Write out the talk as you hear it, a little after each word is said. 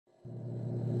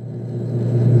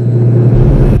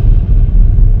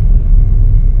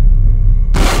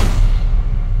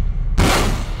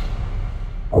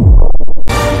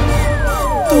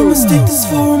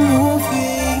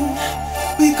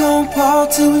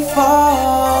we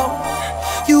fall.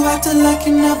 You acting like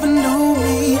you never knew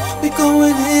me. We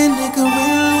going in, nigga, we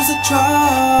lose a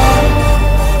draw.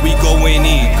 We going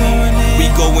in, we going in, we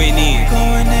going in,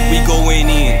 we going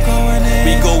in,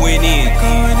 we going in,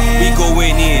 we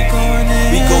going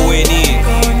in,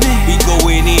 we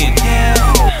going in.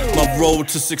 My road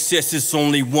to success is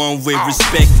only one way.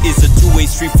 Respect is a two-way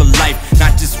street for life,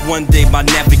 not just one day. My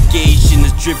navigation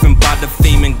is driven by the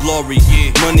fame and glory.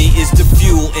 Money is the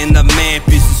fuel and the map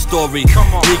is the story.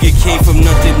 Nigga came from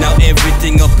nothing, now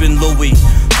everything up in Louis.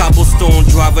 Cobblestone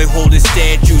driveway holding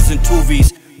statues and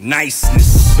tuvies.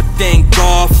 Niceness, but thank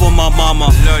God for my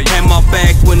mama. Had my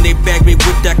back when they bagged me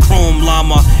with that chrome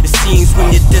llama. It seems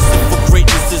when you're destined for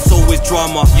greatness, there's always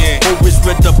drama. Always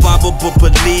read the Bible, but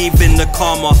believe in the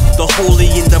karma. The holy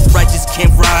and the righteous can't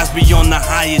rise beyond the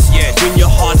highest. When your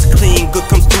heart's clean, good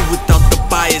comes through without the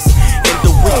bias. And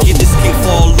the wickedness can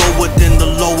fall lower than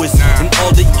the lowest. And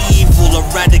all the evil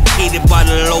eradicated by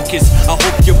the locust. I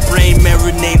hope your brain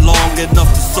marinate long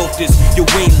enough to soak this. You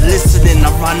ain't listening,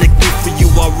 ironically for you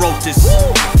I wrote this.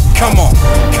 Come on,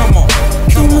 come on.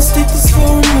 Don't mistake this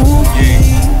for a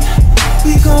movie.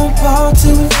 We gon' ball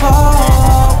till we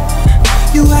fall.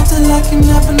 You acting like you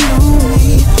never knew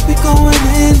me. We going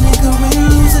in, nigga, we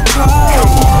lose a draw.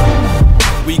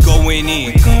 We going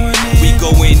in, we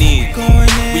going in,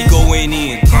 we going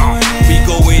in, we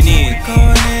going in,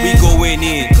 we going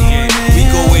in, we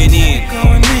going in,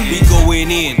 we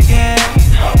going in.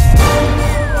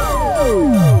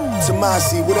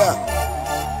 Tomasi, what up?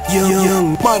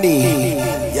 Young Money,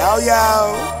 yo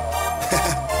yo.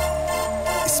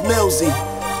 It's Millzy,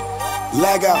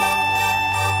 lag out.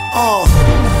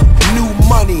 New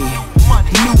money,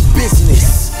 new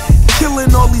business.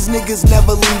 Killing all these niggas,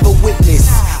 never leave a witness.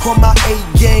 On my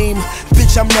A game,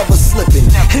 bitch, I'm never slipping.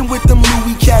 And with them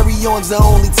Louis carry-ons, the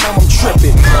only time I'm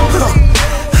tripping.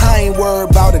 I ain't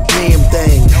worried about a damn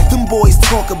thing. Them boys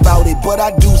talk about it, but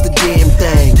I do's the damn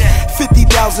thing.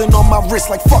 50,000 on my wrist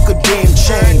like fuck a damn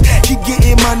chain. Keep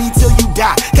getting money till you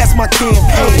die, that's my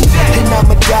campaign. And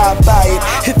I'ma die by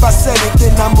it. If I said it,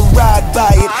 then I'ma ride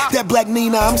by it. That black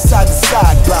Nina, I'm side to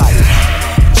side by it.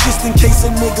 Just in case a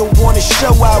nigga wanna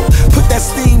show out, put that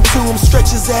steam to him, stretch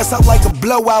his ass out like a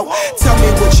blowout. Tell me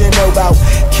what you know about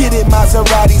kidded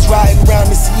Maseratis riding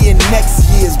around this year, next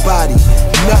year's body.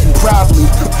 Nothing probably.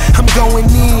 I'm going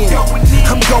in,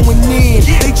 I'm going in.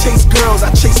 They chase girls, I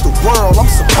chase the world. I'm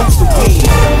supposed to win.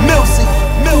 Millzy,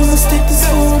 Don't mistake this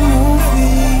for a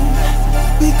movie.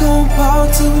 We gon' ball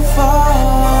till we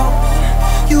fall.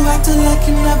 You acting like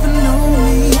you never knew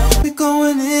me. We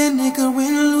going in, nigga,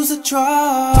 win or lose a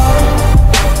draw.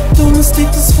 Don't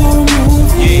mistake this for a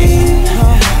movie.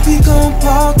 We gon'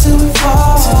 ball till